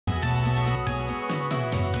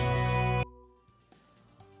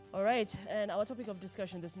All right, and our topic of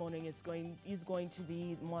discussion this morning is going to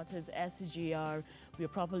be matters SGR. We are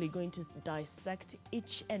probably going to dissect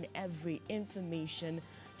each and every information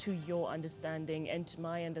to your understanding and to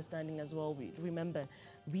my understanding as well. Remember,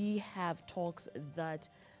 we have talks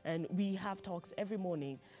every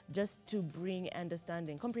morning just to bring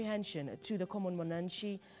understanding, comprehension to the common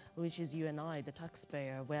Monanchi, which is you and I, the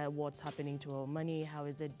taxpayer, where what's happening to our money, how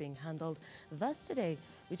is it being handled. Thus today,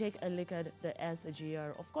 we take a look at the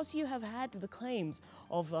SGR. Of course, you have had the claims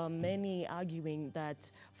of many arguing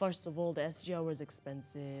that, first of all, the SGR was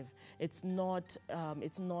expensive. It's not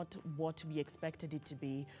what we expected it to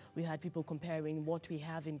be. We had people comparing what we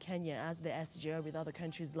have in Kenya as the SGR with other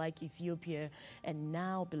countries like Ethiopia, and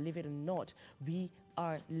now, believe it or not, we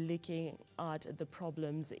are looking at the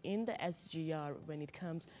problems in the SGR when it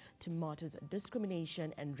comes to matters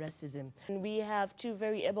discrimination and racism. And we have two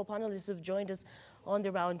very able panelists who've joined us on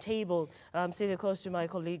the round table. Sitting close to my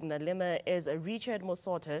colleague Nalima is Richard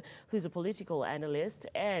Mosota, who's a political analyst,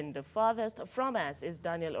 and the farthest from us is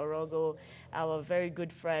Daniel Orogo, our very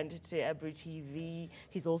good friend to Ebru TV.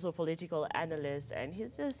 He's also a political analyst, and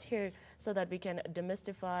he's just here so that we can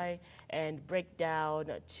demystify and break down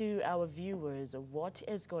to our viewers what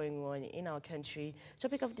is going on in our country.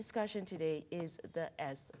 Topic of discussion today is the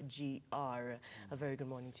SGR. A very good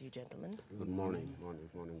morning to you, gentlemen. Good morning.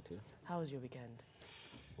 Morning to you. How was your weekend?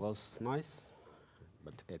 Was nice,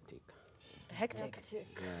 but hectic. Hectic? Yeah.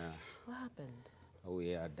 What happened? We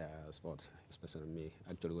had sports, especially me.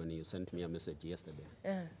 Actually, when you sent me a message yesterday,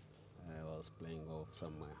 I was playing golf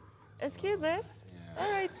somewhere. Excuse us? Yeah.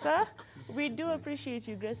 All right, sir. We do appreciate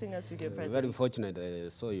you gracing us with your presence. Very fortunate I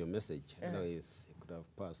saw your message. Otherwise, it could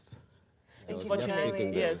have passed. It's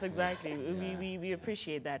fortunate. Yes, exactly. We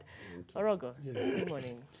appreciate that. Orogo, good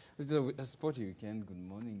morning. It's a sporty weekend. Good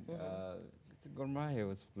morning. Gor Mahia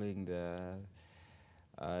was playing the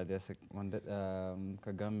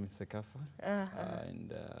Kagame Sekafa,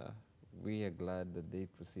 and we are glad that they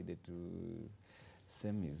proceeded to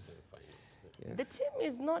semis. Yes. The team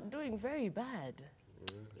is not doing very bad.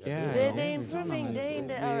 Yeah, they're improving day in,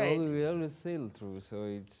 day out. We always sail through, so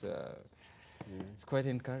it's quite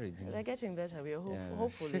encouraging. They're getting better. We are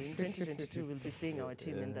hopefully in 2022 we'll be seeing our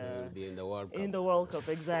team in the World Cup. In the World Cup,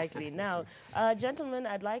 exactly. Now, gentlemen,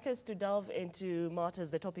 I'd like us to delve into matters,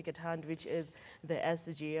 the topic at hand, which is the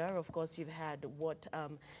SGR. Of course, you've had what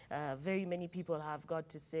very many people have got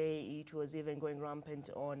to say. It was even going rampant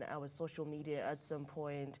on our social media at some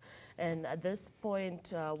point. And at this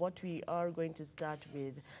point, what we are going to start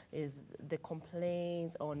with is the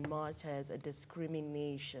complaints on matters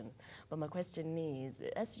discrimination. But my question is,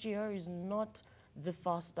 SGR is not the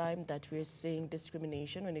first time that we're seeing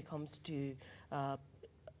discrimination when it comes to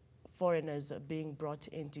foreigners being brought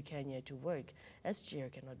into Kenya to work.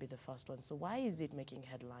 SGR cannot be the first one. So why is it making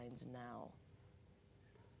headlines now?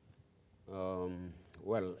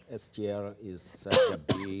 Well, SGR is such a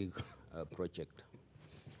big project.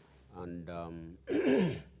 And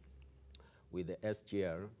with the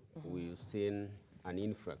SGR, we've seen an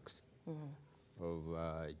influx of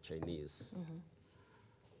Chinese.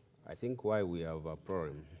 I think why we have a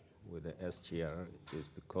problem with the SGR is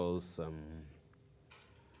because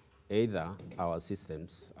either our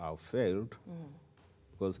systems have failed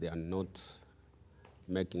because they are not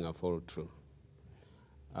making a follow through.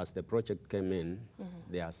 As the project came in,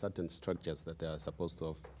 there are certain structures that are supposed to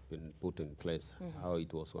have been put in place, how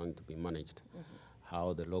it was going to be managed,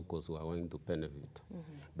 how the locals were going to benefit.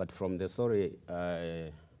 But from the story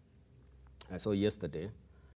I saw yesterday,